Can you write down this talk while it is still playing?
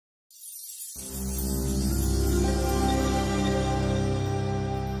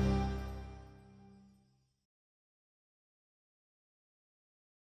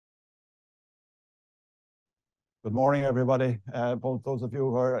Good morning, everybody, both those of you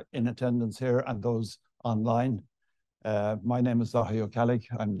who are in attendance here and those online. My name is Zahi O'Callig.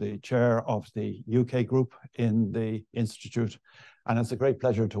 I'm the chair of the UK group in the Institute, and it's a great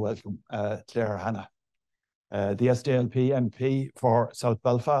pleasure to welcome Claire Hanna, the SDLP MP for South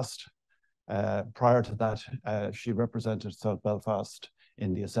Belfast. Prior to that, she represented South Belfast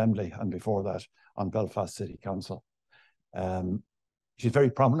in the Assembly, and before that on Belfast City Council. She's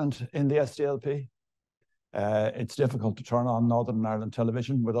very prominent in the SDLP. It's difficult to turn on Northern Ireland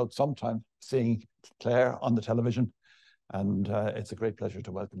television without sometime seeing Claire on the television. And it's a great pleasure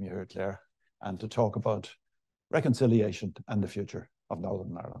to welcome you here, Claire, and to talk about reconciliation and the future of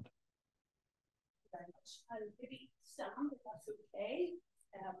Northern Ireland. Very much. I'll maybe stand if that's okay.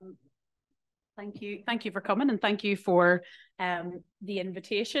 Thank you for coming, and thank you for the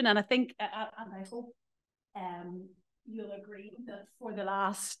invitation. And I think, and I hope you'll agree that for the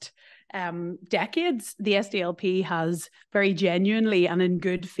last decades, the SDLP has very genuinely and in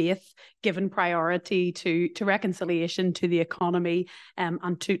good faith given priority to reconciliation, to the economy,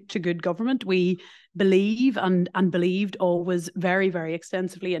 and to good government. We believe and believed always very, very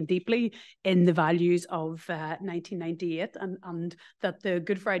extensively and deeply in the values of 1998, and that the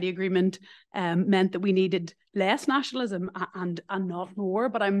Good Friday Agreement meant that we needed less nationalism and not more.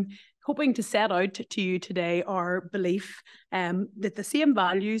 But I'm hoping to set out to you today our belief that the same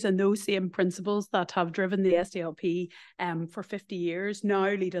values and those same principles that have driven the SDLP for 50 years now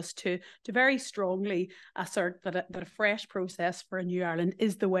lead us to very strongly assert that a fresh process for a new Ireland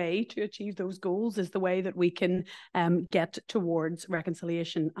is the way to achieve those goals, is the way that we can get towards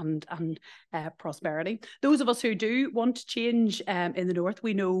reconciliation and prosperity. Those of us who do want change in the North,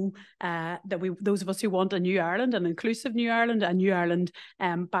 we know that those of us who want a new Ireland, an inclusive new Ireland, a new Ireland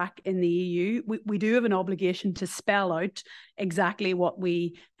back in the EU, we do have an obligation to spell out exactly what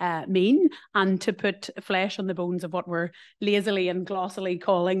we mean and to put flesh on the bones of what we're lazily and glossily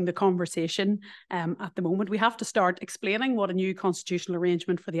calling the conversation at the moment. We have to start explaining what a new constitutional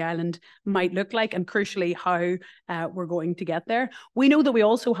arrangement for the island might look like, and crucially how we're going to get there. We know that we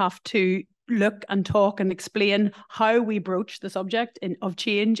also have to look and talk and explain how we broach the subject of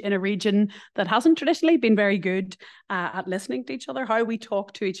change in a region that hasn't traditionally been very good at listening to each other, how we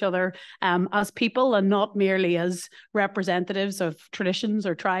talk to each other as people and not merely as representatives of traditions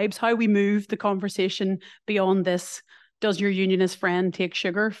or tribes, how we move the conversation beyond this "does your unionist friend take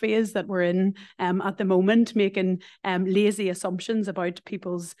sugar" phase that we're in at the moment, making lazy assumptions about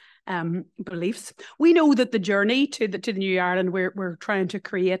people's beliefs. We know that the journey to the new Ireland we're trying to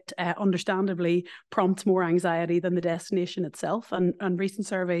create understandably prompts more anxiety than the destination itself. And recent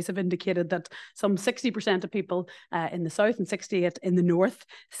surveys have indicated that some 60% of people in the south and 68% in the north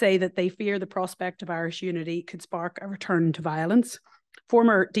say that they fear the prospect of Irish unity could spark a return to violence.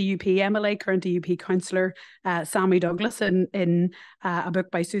 Former DUP MLA, current DUP councillor Sammy Douglas, in a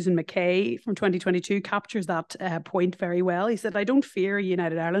book by Susan McKay from 2022, captures that point very well. He said, "I don't fear a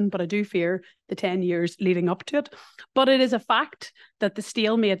united Ireland, but I do fear the 10 years leading up to it. But it is a fact that the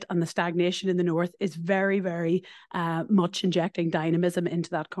stalemate and the stagnation in the north is very, very much injecting dynamism into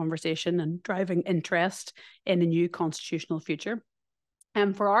that conversation and driving interest in a new constitutional future."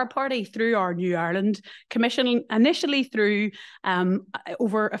 And for our party, through our New Ireland Commission, initially through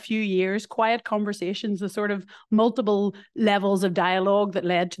over a few years, quiet conversations, the sort of multiple levels of dialogue that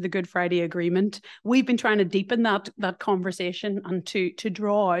led to the Good Friday Agreement, we've been trying to deepen that conversation and to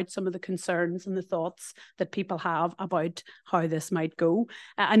draw out some of the concerns and the thoughts that people have about how this might go.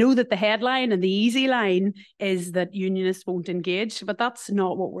 I know that the headline and the easy line is that unionists won't engage, but that's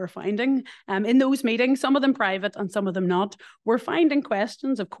not what we're finding. In those meetings, some of them private and some of them not, we're finding questions,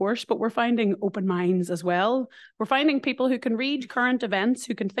 of course, but we're finding open minds as well. We're finding people who can read current events,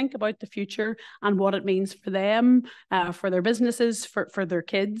 who can think about the future and what it means for them, for their businesses, for their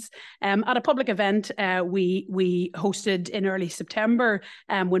kids. At a public event we hosted in early September,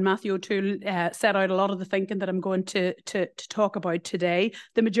 when Matthew O'Toole set out a lot of the thinking that I'm going to talk about today,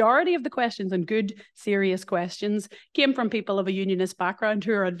 the majority of the questions, and good, serious questions, came from people of a unionist background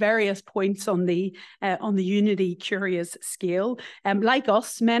who are at various points on the unity curious scale. Like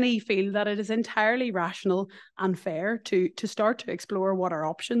us, many feel that it is entirely rational and fair to start to explore what our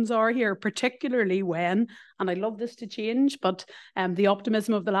options are here, particularly when, and I'd love this to change, but the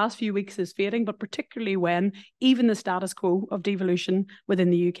optimism of the last few weeks is fading, but particularly when even the status quo of devolution within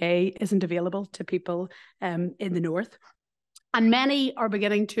the UK isn't available to people in the north. And many are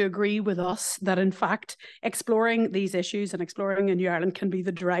beginning to agree with us that, in fact, exploring these issues and exploring a new Ireland can be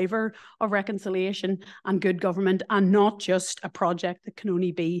the driver of reconciliation and good government, and not just a project that can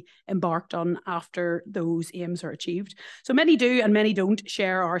only be embarked on after those aims are achieved. So many do and many don't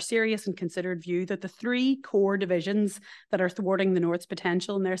share our serious and considered view that the three core divisions that are thwarting the North's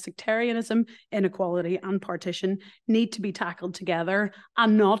potential, and their sectarianism, inequality and partition, need to be tackled together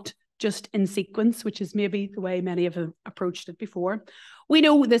and not just in sequence, which is maybe the way many have approached it before. We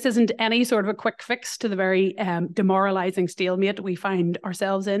know this isn't any sort of a quick fix to the very demoralising stalemate we find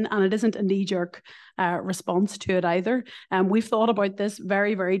ourselves in, and it isn't a knee-jerk response to it either. We've thought about this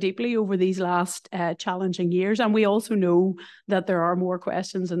very, very deeply over these last challenging years, and we also know that there are more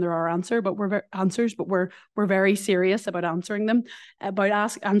questions than there are answers, but we're very serious about answering them,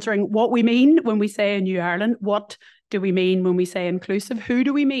 about answering what we mean when we say a new Ireland. What do we mean when we say inclusive? Who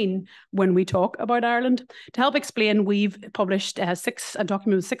do we mean when we talk about Ireland? To help explain, we've published a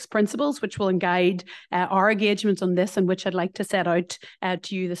document with 6 principles, which will guide our engagements on this, and which I'd like to set out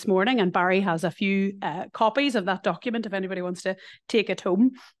to you this morning. And Barry has a few copies of that document if anybody wants to take it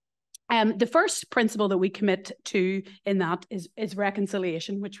home. The first principle that we commit to in that is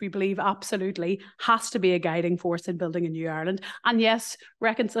reconciliation, which we believe absolutely has to be a guiding force in building a new Ireland. And yes,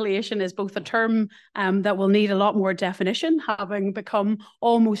 reconciliation is both a term that will need a lot more definition, having become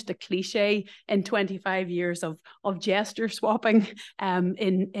almost a cliche in 25 years of gesture swapping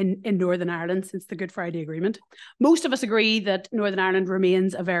in Northern Ireland since the Good Friday Agreement. Most of us agree that Northern Ireland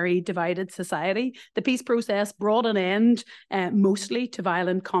remains a very divided society. The peace process brought an end mostly to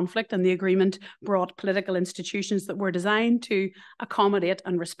violent conflict, and the agreement brought political institutions that were designed to accommodate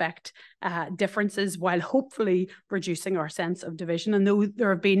and respect differences while hopefully reducing our sense of division. And though there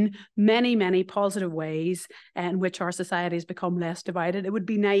have been many, many positive ways in which our society has become less divided, it would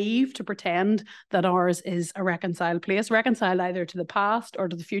be naive to pretend that ours is a reconciled place, reconciled either to the past or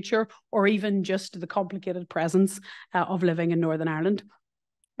to the future, or even just to the complicated presence of living in Northern Ireland.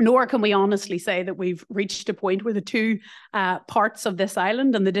 Nor can we honestly say that we've reached a point where the two parts of this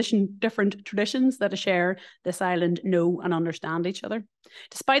island and the different traditions that share this island know and understand each other.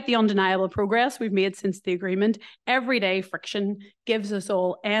 Despite the undeniable progress we've made since the agreement, everyday friction gives us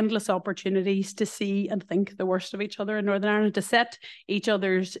all endless opportunities to see and think the worst of each other in Northern Ireland, to set each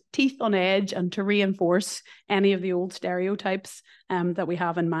other's teeth on edge and to reinforce any of the old stereotypes that we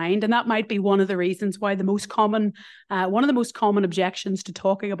have in mind. And that might be one of the reasons why one of the most common objections to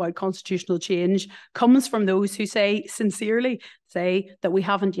talking about constitutional change comes from those who sincerely say that we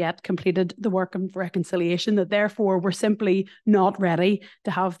haven't yet completed the work of reconciliation, that therefore we're simply not ready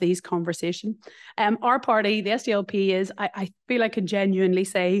to have these conversations. Our party, the SDLP, is, I feel I can genuinely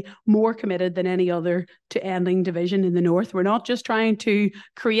say, more committed than any other to ending division in the North. We're not just trying to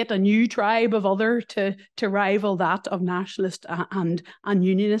create a new tribe of other to rival that of nationalists and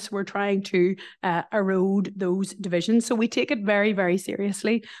unionists. We're trying to erode those divisions. So we take it very, very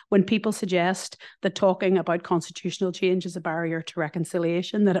seriously when people suggest that talking about constitutional change is a barrier to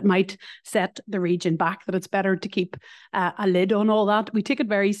reconciliation, that it might set the region back, that it's better to keep a lid on all that. We take it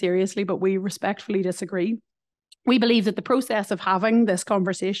very seriously, but we respectfully disagree. We believe that the process of having this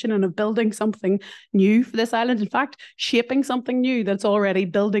conversation and of building something new for this island, in fact, shaping something new that's already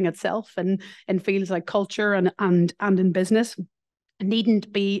building itself in fields like culture and in business,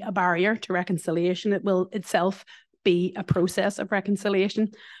 needn't be a barrier to reconciliation. It will itself be a process of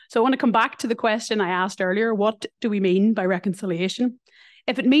reconciliation. So I want to come back to the question I asked earlier: what do we mean by reconciliation?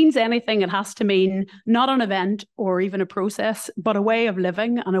 If it means anything, it has to mean not an event or even a process, but a way of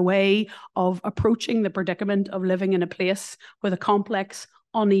living and a way of approaching the predicament of living in a place with a complex,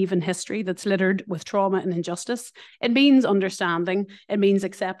 uneven history that's littered with trauma and injustice. It means understanding, it means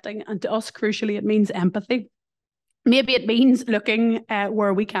accepting, and to us, crucially, it means empathy. Maybe it means looking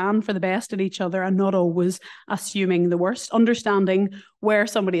where we can for the best in each other and not always assuming the worst, understanding where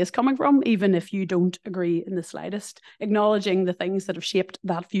somebody is coming from, even if you don't agree in the slightest, acknowledging the things that have shaped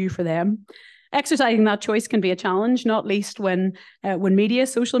that view for them. Exercising that choice can be a challenge, not least when media,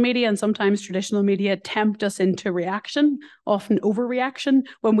 social media, and sometimes traditional media tempt us into reaction, often overreaction,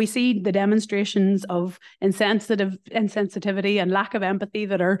 when we see the demonstrations of insensitivity and lack of empathy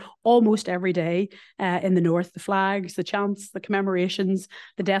that are almost every day in the North. The flags, the chants, the commemorations,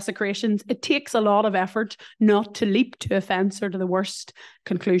 the desecrations. It takes a lot of effort not to leap to offence or to the worst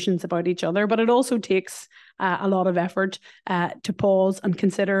conclusions about each other, but it also takes a lot of effort to pause and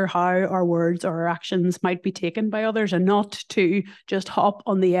consider how our words or our actions might be taken by others, and not to just hop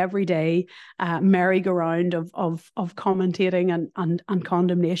on the everyday merry-go-round of commentating and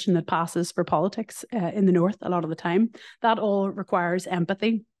condemnation that passes for politics in the North a lot of the time. That all requires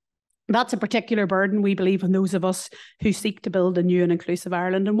empathy. That's a particular burden, we believe, on those of us who seek to build a new and inclusive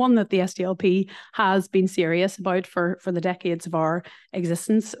Ireland, and one that the SDLP has been serious about for the decades of our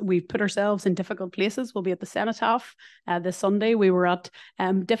existence. We've put ourselves in difficult places. We'll be at the Cenotaph this Sunday. We were at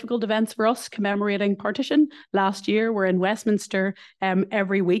difficult events for us commemorating partition last year. We're in Westminster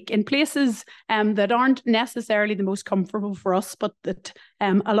every week in places that aren't necessarily the most comfortable for us, but that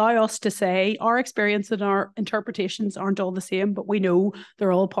allow us to say our experience and our interpretations aren't all the same, but we know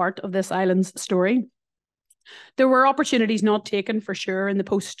they're all part of this island's story. There were opportunities not taken, for sure, in the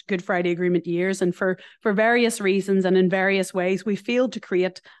post-Good Friday Agreement years, and for various reasons and in various ways, we failed to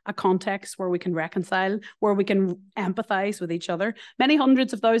create a context where we can reconcile, where we can empathise with each other. Many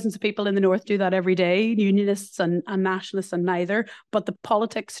hundreds of thousands of people in the North do that every day, Unionists and nationalists and neither, but the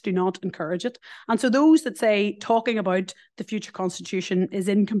politics do not encourage it. And so those that say talking about the future constitution is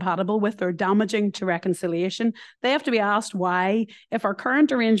incompatible with or damaging to reconciliation, they have to be asked why, if our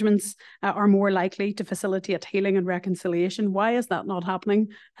current arrangements are more likely to facilitate healing and reconciliation, why is that not happening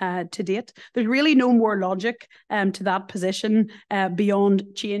to date? There's really no more logic to that position beyond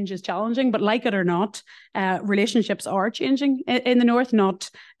change is challenging, but like it or not, relationships are changing in the North,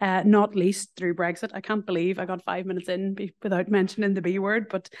 not least through Brexit. I can't believe I got 5 minutes in without mentioning the B word,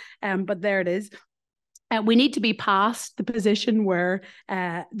 but there it is. We need to be past the position where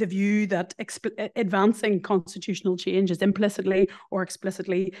the view that advancing constitutional change is implicitly or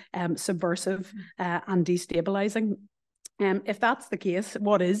explicitly subversive and destabilising. If that's the case,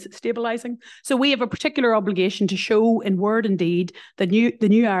 what is stabilising? So we have a particular obligation to show in word and deed that the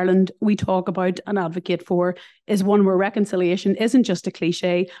new Ireland we talk about and advocate for is one where reconciliation isn't just a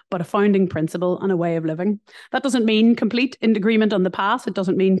cliche, but a founding principle and a way of living. That doesn't mean complete agreement on the past. It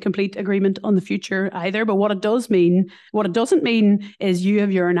doesn't mean complete agreement on the future either. But what it doesn't mean is you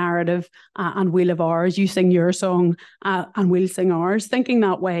have your narrative and we'll have ours. You sing your song and we'll sing ours. Thinking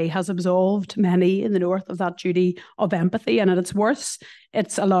that way has absolved many in the North of that duty of empathy. And at its worst,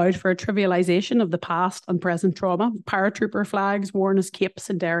 it's allowed for a trivialisation of the past and present trauma. Paratrooper flags worn as capes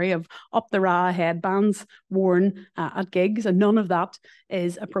in Derry, of up the Ra headbands worn at gigs, and none of that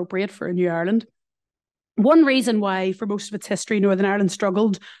is appropriate for a new Ireland. One reason why, for most of its history, Northern Ireland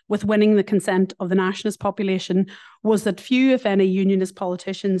struggled with winning the consent of the nationalist population was that few, if any, unionist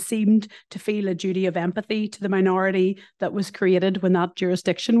politicians seemed to feel a duty of empathy to the minority that was created when that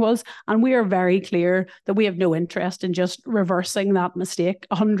jurisdiction was. And we are very clear that we have no interest in just reversing that mistake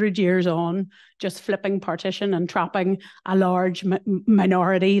 100 years on, just flipping partition and trapping a large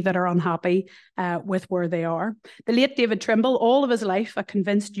minority that are unhappy with where they are. The late David Trimble, all of his life a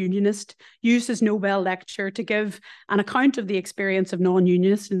convinced unionist, used his Nobel lecture to give an account of the experience of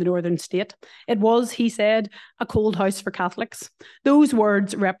non-unionists in the northern state. It was, he said, a cold house for Catholics. Those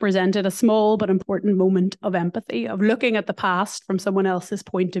words represented a small but important moment of empathy, of looking at the past from someone else's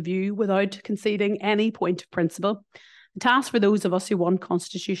point of view without conceding any point of principle. The task for those of us who want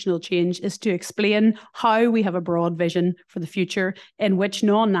constitutional change is to explain how we have a broad vision for the future in which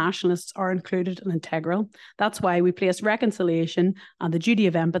non-nationalists are included and integral. That's why we place reconciliation and the duty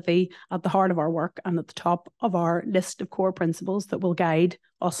of empathy at the heart of our work and at the top of our list of core principles that will guide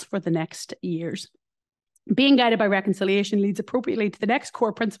us for the next years. Being guided by reconciliation leads appropriately to the next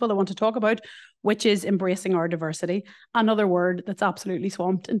core principle I want to talk about, which is embracing our diversity. Another word that's absolutely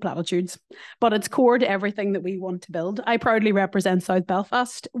swamped in platitudes, but it's core to everything that we want to build. I proudly represent South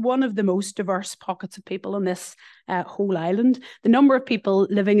Belfast, one of the most diverse pockets of people on this whole island. The number of people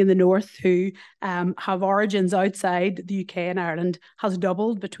living in the North who have origins outside the UK and Ireland has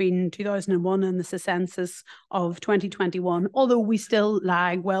doubled between 2001 and the census of 2021, although we still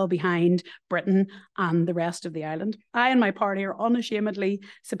lag well behind Britain and the rest of the island. I and my party are unashamedly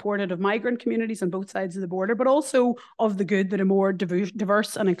supportive of migrant communities on both sides of the border, but also of the good that a more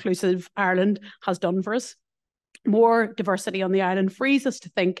diverse and inclusive Ireland has done for us. More diversity on the island frees us to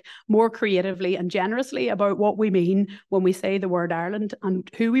think more creatively and generously about what we mean when we say the word Ireland and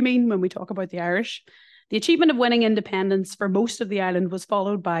who we mean when we talk about the Irish. The achievement of winning independence for most of the island was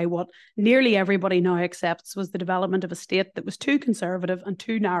followed by what nearly everybody now accepts was the development of a state that was too conservative and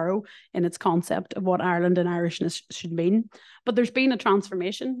too narrow in its concept of what Ireland and Irishness should mean. But there's been a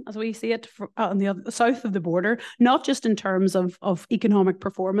transformation, as we see it, on the south of the border, not just in terms of economic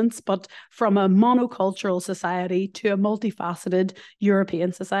performance, but from a monocultural society to a multifaceted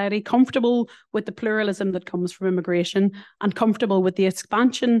European society, comfortable with the pluralism that comes from immigration and comfortable with the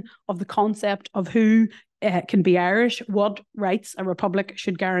expansion of the concept of who can be Irish, what rights a republic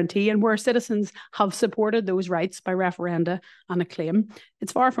should guarantee, and where citizens have supported those rights by referenda and acclaim.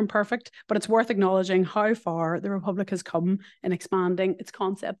 It's far from perfect, but it's worth acknowledging how far the republic has come in expanding its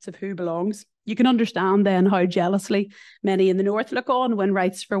concepts of who belongs. You can understand then how jealously many in the North look on when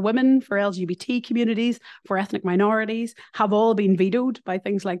rights for women, for LGBT communities, for ethnic minorities have all been vetoed by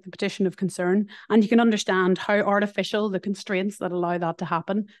things like the Petition of Concern. And you can understand how artificial the constraints that allow that to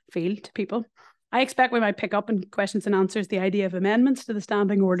happen feel to people. I expect we might pick up in questions and answers the idea of amendments to the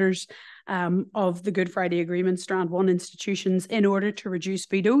standing orders of the Good Friday Agreement Strand 1 institutions in order to reduce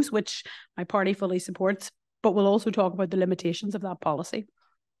vetoes, which my party fully supports, but we'll also talk about the limitations of that policy.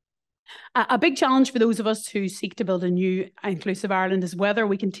 A big challenge for those of us who seek to build a new inclusive Ireland is whether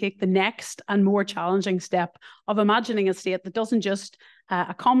we can take the next and more challenging step of imagining a state that doesn't just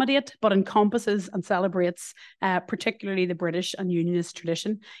accommodate, but encompasses and celebrates particularly the British and Unionist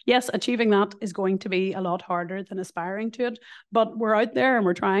tradition. Yes, achieving that is going to be a lot harder than aspiring to it, but we're out there and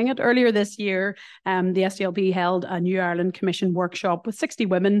we're trying it. Earlier this year, the SDLP held a New Ireland Commission workshop with 60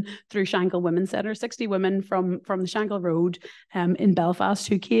 women through Shankill Women's Centre, 60 women from the Shankill Road in Belfast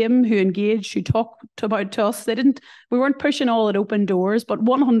who came, who engaged, who talked about to us. We weren't pushing all at open doors, but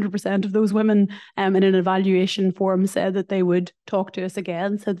 100% of those women in an evaluation forum said that they would talk to us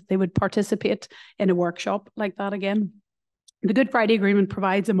again, said that they would participate in a workshop like that again. The Good Friday Agreement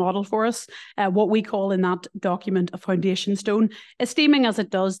provides a model for us, what we call in that document a foundation stone, esteeming as it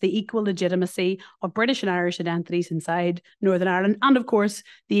does the equal legitimacy of British and Irish identities inside Northern Ireland, and of course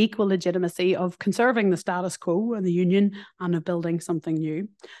the equal legitimacy of conserving the status quo and the Union and of building something new.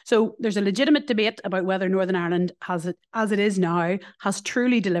 So there's a legitimate debate about whether Northern Ireland, as it is now, has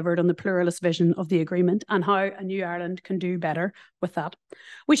truly delivered on the pluralist vision of the agreement and how a new Ireland can do better with that.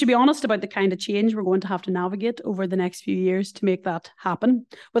 We should be honest about the kind of change we're going to have to navigate over the next few years to make that happen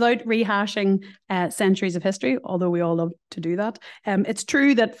without rehashing centuries of history, although we all love to do that. It's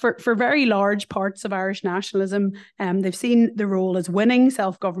true that for very large parts of Irish nationalism, they've seen the role as winning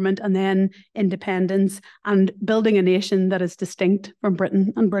self-government and then independence and building a nation that is distinct from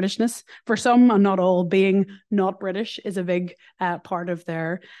Britain and Britishness. For some, and not all, being not British is a big part of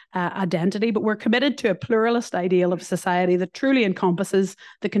their identity, but we're committed to a pluralist ideal of society that truly encompasses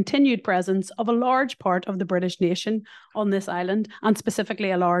the continued presence of a large part of the British nation on this island, and specifically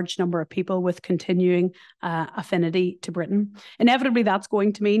a large number of people with continuing affinity to Britain. Inevitably, that's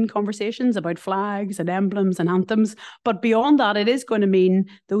going to mean conversations about flags and emblems and anthems, but beyond that, it is going to mean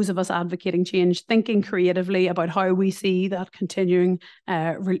those of us advocating change, thinking creatively about how we see that continuing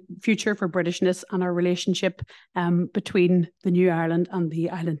future for Britishness and our relationship between the new Ireland and the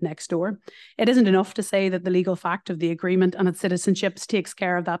island next door. It isn't enough to say that the legal fact of the agreement and its citizenships takes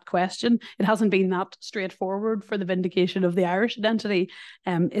care of that question. It hasn't been that straightforward for the vindication of the Irish identity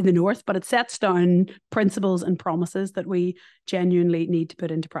in the North, but it sets down principles and promises that we genuinely need to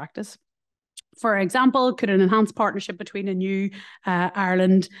put into practice. For example, could an enhanced partnership between a new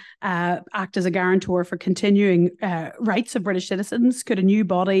Ireland act as a guarantor for continuing rights of British citizens? Could a new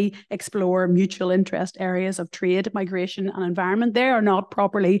body explore mutual interest areas of trade, migration and environment? They are not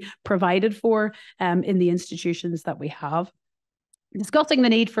properly provided for in the institutions that we have. Discussing the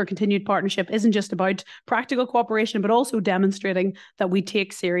need for continued partnership isn't just about practical cooperation, but also demonstrating that we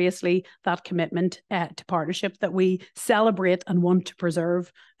take seriously that commitment to partnership, that we celebrate and want to preserve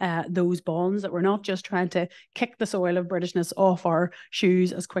those bonds, that we're not just trying to kick the soil of Britishness off our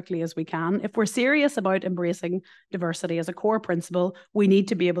shoes as quickly as we can. If we're serious about embracing diversity as a core principle, we need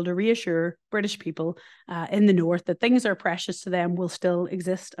to be able to reassure British people in the North that things that are precious to them will still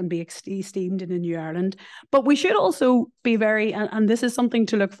exist and be esteemed in a new Ireland. But we should also be very, and this is something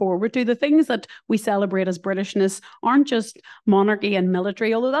to look forward to, the things that we celebrate as Britishness aren't just monarchy and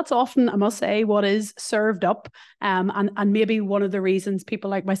military, although that's often, I must say, what is served up and maybe one of the reasons people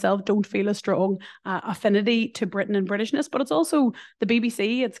like myself don't feel a strong affinity to Britain and Britishness, but it's also the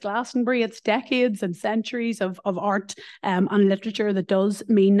BBC, it's Glastonbury, it's decades and centuries of art and literature that does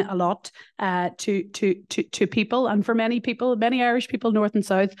mean a lot to people. And for many people, many Irish people, North and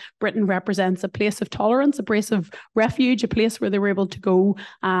South, Britain represents a place of tolerance, a place of refuge, a place where they were able to go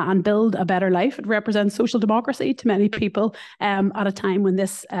and build a better life. It represents social democracy to many people at a time when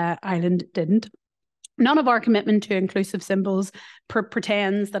this island didn't. None of our commitment to inclusive symbols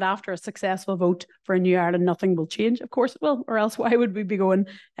pretends that after a successful vote for a new Ireland, nothing will change. Of course it will, or else why would we be going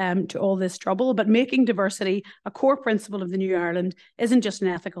to all this trouble? But making diversity a core principle of the new Ireland isn't just an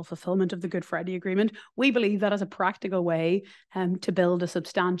ethical fulfilment of the Good Friday Agreement. We believe that as a practical way to build a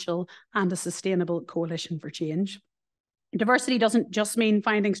substantial and a sustainable coalition for change. Diversity doesn't just mean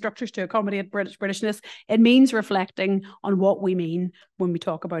finding structures to accommodate Britishness. It means reflecting on what we mean when we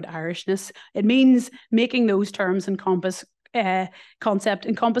talk about Irishness. It means making those terms encompass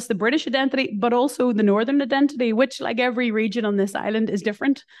the British identity, but also the Northern identity, which, like every region on this island, is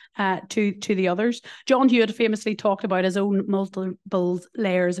different to the others. John Hewitt famously talked about his own multiple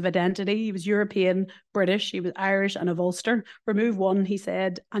layers of identity. He was European, British, he was Irish, and of Ulster. Remove one, he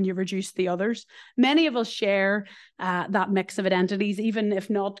said, and you reduce the others. Many of us share that mix of identities, even if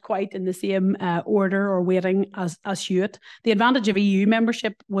not quite in the same order or weighting as Hewitt. The advantage of EU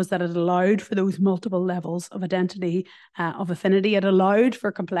membership was that it allowed for those multiple levels of identity, of affinity. It allowed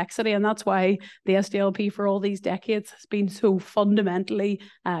for complexity, and that's why the SDLP for all these decades has been so fundamentally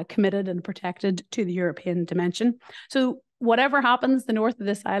committed and protected to the European dimension. So whatever happens, the north of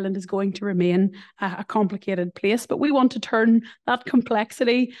this island is going to remain a complicated place, but we want to turn that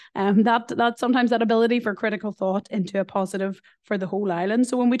complexity, that sometimes that ability for critical thought, into a positive for the whole island.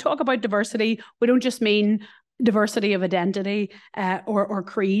 So when we talk about diversity, we don't just mean diversity of identity or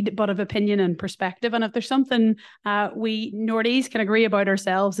creed, but of opinion and perspective. And if there's something we Nordies can agree about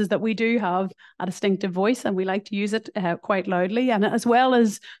ourselves, is that we do have a distinctive voice, and we like to use it quite loudly. And as well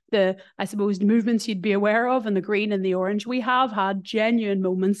as the, I suppose, movements you'd be aware of, and the green and the orange, we have had genuine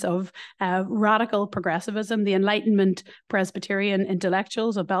moments of radical progressivism. The Enlightenment Presbyterian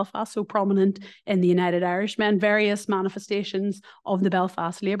intellectuals of Belfast, so prominent in the United Irishmen, various manifestations of the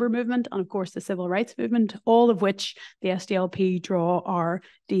Belfast labour movement, and of course the civil rights movement, all of which the SDLP draw our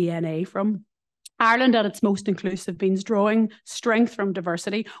DNA from. Ireland at its most inclusive means drawing strength from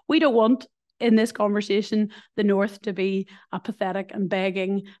diversity. We don't want, in this conversation, the North to be a pathetic and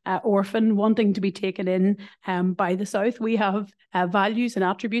begging orphan wanting to be taken in by the South. We have values and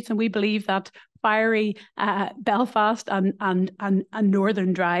attributes, and we believe that fiery Belfast and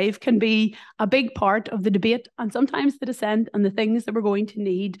Northern drive can be a big part of the debate, and sometimes the dissent, and the things that we're going to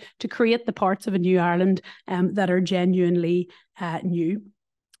need to create the parts of a new Ireland that are genuinely new.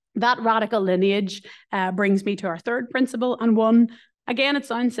 That radical lineage brings me to our third principle, and one, again, it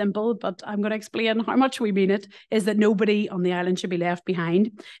sounds simple, but I'm going to explain how much we mean it, is that nobody on the island should be left behind.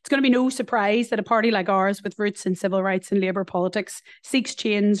 It's going to be no surprise that a party like ours, with roots in civil rights and labour politics, seeks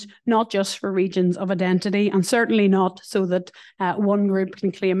change not just for regions of identity, and certainly not so that one group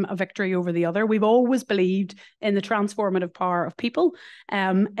can claim a victory over the other. We've always believed in the transformative power of people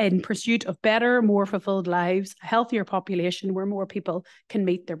in pursuit of better, more fulfilled lives, a healthier population where more people can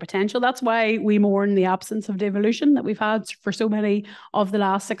meet their potential. That's why we mourn the absence of devolution that we've had for so many of the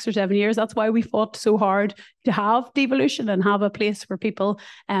last 6 or 7 years. That's why we fought so hard to have devolution and have a place where people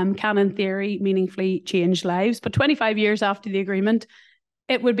can, in theory, meaningfully change lives. But 25 years after the agreement,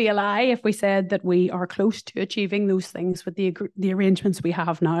 it would be a lie if we said that we are close to achieving those things with the arrangements we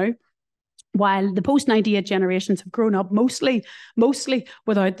have now. While the post-98 generations have grown up mostly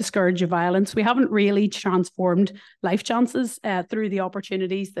without the scourge of violence, we haven't really transformed life chances through the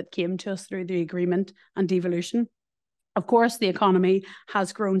opportunities that came to us through the agreement and devolution. Of course, the economy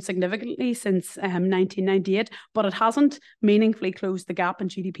has grown significantly since 1998, but it hasn't meaningfully closed the gap in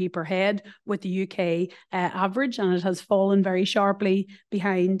GDP per head with the UK average, and it has fallen very sharply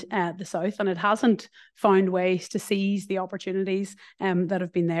behind the South, and it hasn't found ways to seize the opportunities that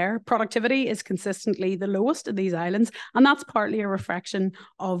have been there. Productivity is consistently the lowest in these islands, and that's partly a reflection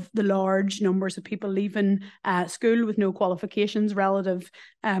of the large numbers of people leaving school with no qualifications relative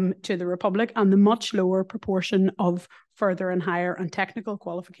to the Republic, and the much lower proportion of further and higher and technical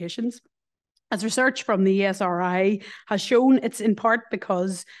qualifications. As research from the ESRI has shown, it's in part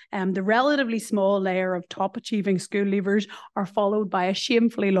because the relatively small layer of top achieving school leavers are followed by a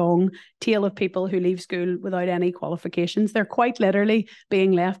shamefully long tail of people who leave school without any qualifications. They're quite literally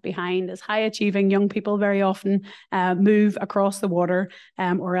being left behind, as high achieving young people very often move across the water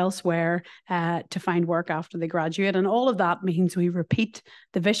or elsewhere to find work after they graduate. And all of that means we repeat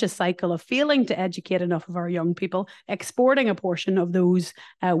the vicious cycle of failing to educate enough of our young people, exporting a portion of those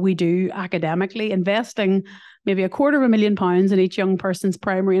we do academically, investing maybe £250,000 in each young person's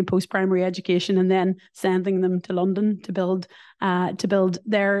primary and post-primary education, and then sending them to London to build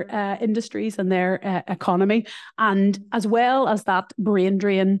their industries and their economy. And as well as that brain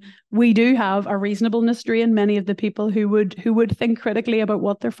drain, we do have a reasonableness drain. Many of the people who would think critically about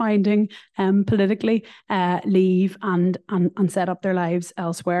what they're finding politically leave and set up their lives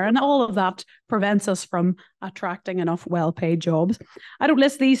elsewhere. And all of that prevents us from attracting enough well-paid jobs. I don't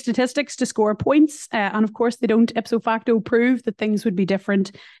list these statistics to score points, and of course they don't ipso facto prove that things would be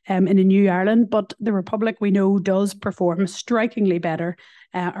different in a new Ireland, but the Republic, we know, does perform strikingly better,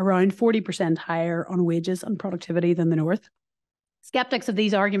 around 40% higher on wages and productivity than the North. Skeptics of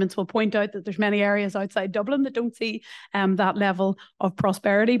these arguments will point out that there's many areas outside Dublin that don't see that level of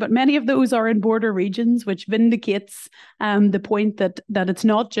prosperity, but many of those are in border regions, which vindicates the point that it's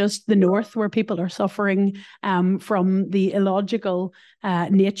not just the north where people are suffering from the illogical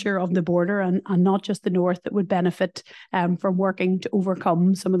nature of the border, and not just the north that would benefit from working to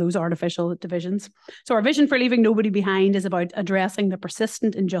overcome some of those artificial divisions. So our vision for leaving nobody behind is about addressing the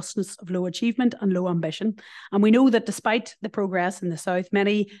persistent injustice of low achievement and low ambition. And we know that despite the progress in the south,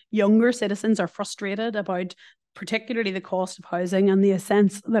 many younger citizens are frustrated about particularly the cost of housing and the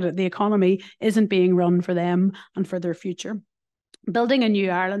sense that the economy isn't being run for them and for their future. Building a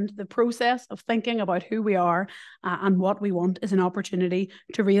new Ireland, the process of thinking about who we are and what we want, is an opportunity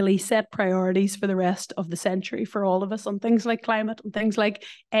to really set priorities for the rest of the century for all of us on things like climate, on things like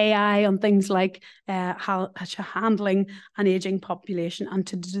AI, on things like handling an ageing population, and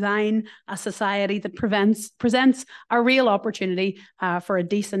to design a society that presents a real opportunity for a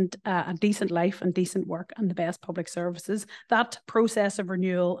decent life and decent work and the best public services. That process of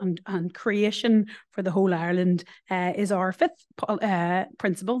renewal and creation for the whole Ireland is our fifth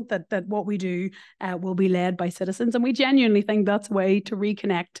principle, that what we do will be led by citizens. And we genuinely think that's a way to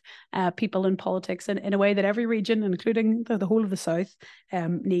reconnect people in politics in a way that every region, including the whole of the south,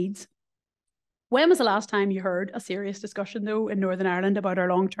 needs. When was the last time you heard a serious discussion, though, in Northern Ireland about our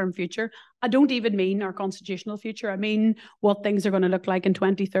long-term future? I don't even mean our constitutional future. I mean what things are going to look like in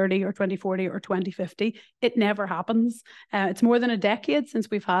 2030 or 2040 or 2050. It never happens. It's more than a decade since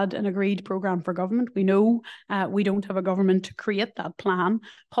we've had an agreed programme for government. We know we don't have a government to create that plan.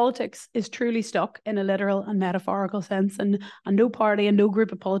 Politics is truly stuck in a literal and metaphorical sense, and no party and no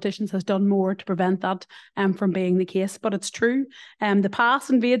group of politicians has done more to prevent that from being the case. But it's true. The past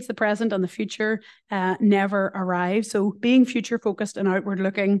invades the present and the future never arrives. So being future focused and outward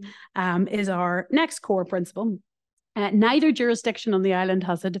looking is our next core principle. Neither jurisdiction on the island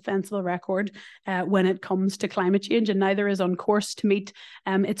has a defensible record when it comes to climate change, and neither is on course to meet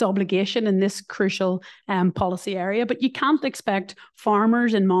its obligation in this crucial policy area. But you can't expect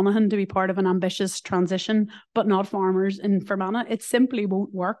farmers in Monaghan to be part of an ambitious transition, but not farmers in Fermanagh. It simply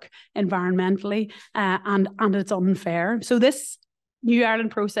won't work environmentally, and it's unfair. So this New Ireland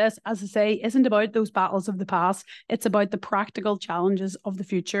process, as I say, isn't about those battles of the past. It's about the practical challenges of the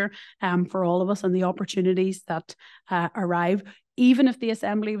future for all of us and the opportunities that arrive. Even if the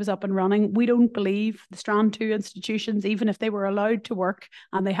Assembly was up and running, we don't believe the Strand 2 institutions, even if they were allowed to work,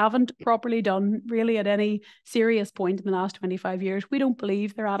 and they haven't properly done really at any serious point in the last 25 years, we don't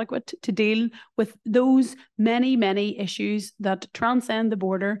believe they're adequate to deal with those many, many issues that transcend the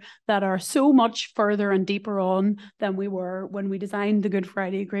border, that are so much further and deeper on than we were when we designed the Good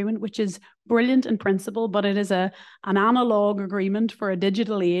Friday Agreement, which is brilliant in principle, but it is an analogue agreement for a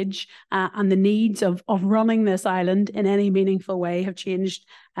digital age, and the needs of running this island in any meaningful way have changed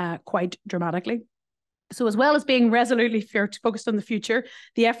quite dramatically. So as well as being resolutely focused on the future,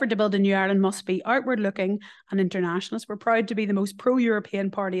 the effort to build a new Ireland must be outward looking and internationalist. We're proud to be the most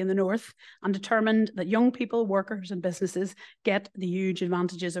pro-European party in the north, and determined that young people, workers and businesses get the huge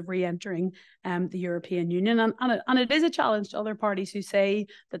advantages of re-entering the European Union. And it is a challenge to other parties who say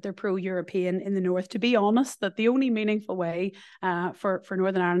that they're pro-European in the north to be honest that the only meaningful way for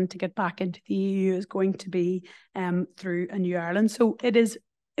Northern Ireland to get back into the EU is going to be through a new Ireland. So it is,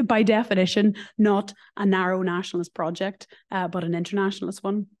 by definition, not a narrow nationalist project, but an internationalist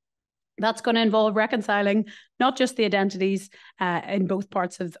one. That's going to involve reconciling not just the identities in both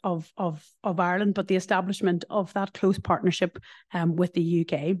parts of Ireland, but the establishment of that close partnership with the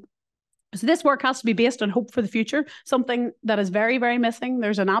UK. So this work has to be based on hope for the future, something that is very, very missing.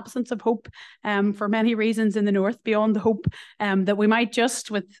 There's an absence of hope for many reasons in the north, beyond the hope that we might just,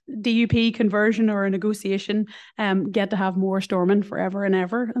 with DUP conversion or a negotiation, get to have more Stormont forever and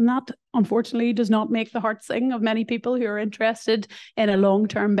ever. And that, unfortunately, does not make the heart sing of many people who are interested in a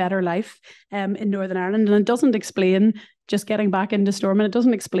long-term better life in Northern Ireland. And it doesn't explain just getting back into Stormont. It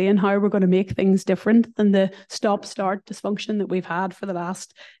doesn't explain how we're going to make things different than the stop-start dysfunction that we've had for the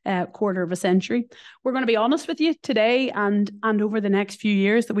last quarter of a century. We're going to be honest with you today and over the next few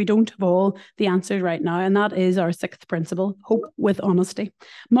years that we don't have all the answers right now, and that is our sixth principle: hope with honesty.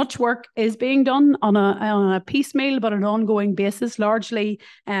 Much work is being done on a piecemeal but an ongoing basis, largely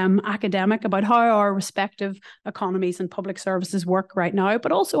academic, about how our respective economies and public services work right now,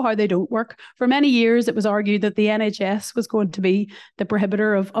 but also how they don't work. For many years, it was argued that the NHS was going to be the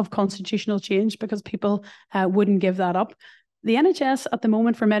prohibitor of constitutional change because people wouldn't give that up. The NHS at the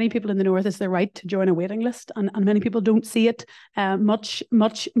moment, for many people in the north, is the right to join a waiting list, and many people don't see it much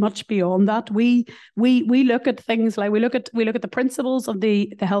beyond that. We look at things like we look at the principles of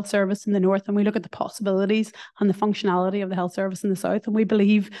the health service in the north, and we look at the possibilities and the functionality of the health service in the south, and we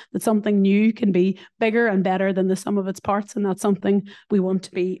believe that something new can be bigger and better than the sum of its parts, and that's something we want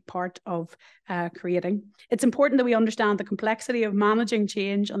to be part of creating. It's important that we understand the complexity of managing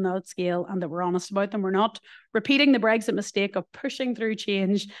change on that scale, and that we're honest about them. We're not repeating the Brexit mistake of pushing through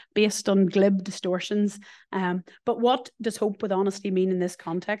change based on glib distortions. But what does hope with honesty mean in this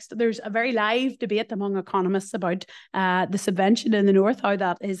context? There's a very live debate among economists about the subvention in the north, how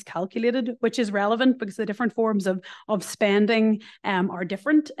that is calculated, which is relevant because the different forms of spending are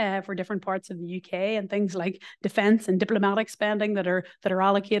different for different parts of the UK, and things like defence and diplomatic spending that are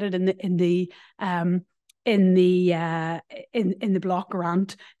allocated in the block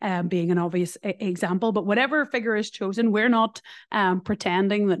grant being an obvious example. But whatever figure is chosen, we're not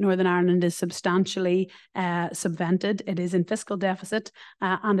pretending that Northern Ireland is substantially subvented. It is in fiscal deficit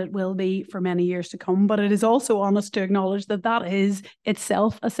and it will be for many years to come. But it is also honest to acknowledge that that is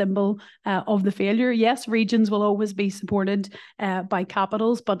itself a symbol of the failure. Yes, regions will always be supported by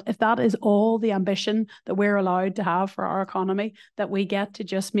capitals, but if that is all the ambition that we're allowed to have for our economy, that we get to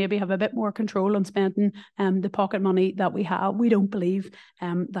just maybe have a bit more control on spending the pocket money that we have, we don't believe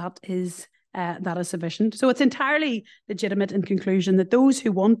that is sufficient. So it's entirely legitimate in conclusion that those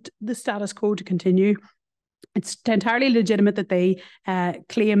who want the status quo to continue, it's entirely legitimate that they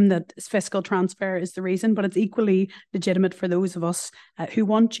claim that fiscal transfer is the reason, but it's equally legitimate for those of us who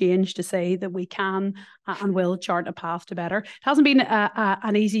want change to say that we can and will chart a path to better. It hasn't been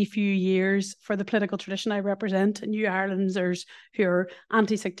an easy few years for the political tradition I represent, New Irelanders who are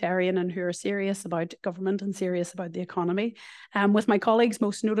anti-sectarian and who are serious about government and serious about the economy. With my colleagues,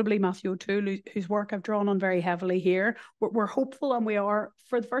 most notably Matthew O'Toole, whose work I've drawn on very heavily here, we're hopeful, and we are,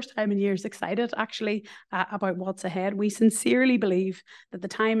 for the first time in years, excited actually about what's ahead. We sincerely believe that the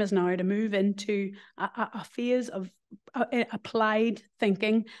time is now to move into a phase of applied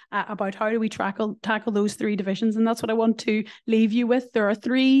thinking about how do we tackle those three divisions. And that's what I want to leave you with. There are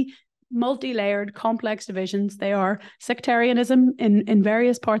three multi-layered, complex divisions. They are sectarianism in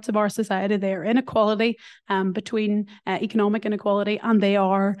various parts of our society. They are inequality between economic inequality, and they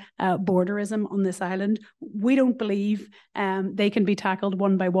are borderism on this island. We don't believe they can be tackled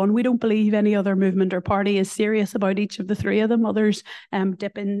one by one. We don't believe any other movement or party is serious about each of the three of them. Others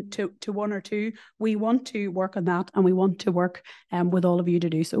dip into one or two. We want to work on that, and we want to work with all of you to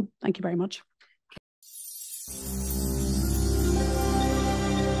do so. Thank you very much.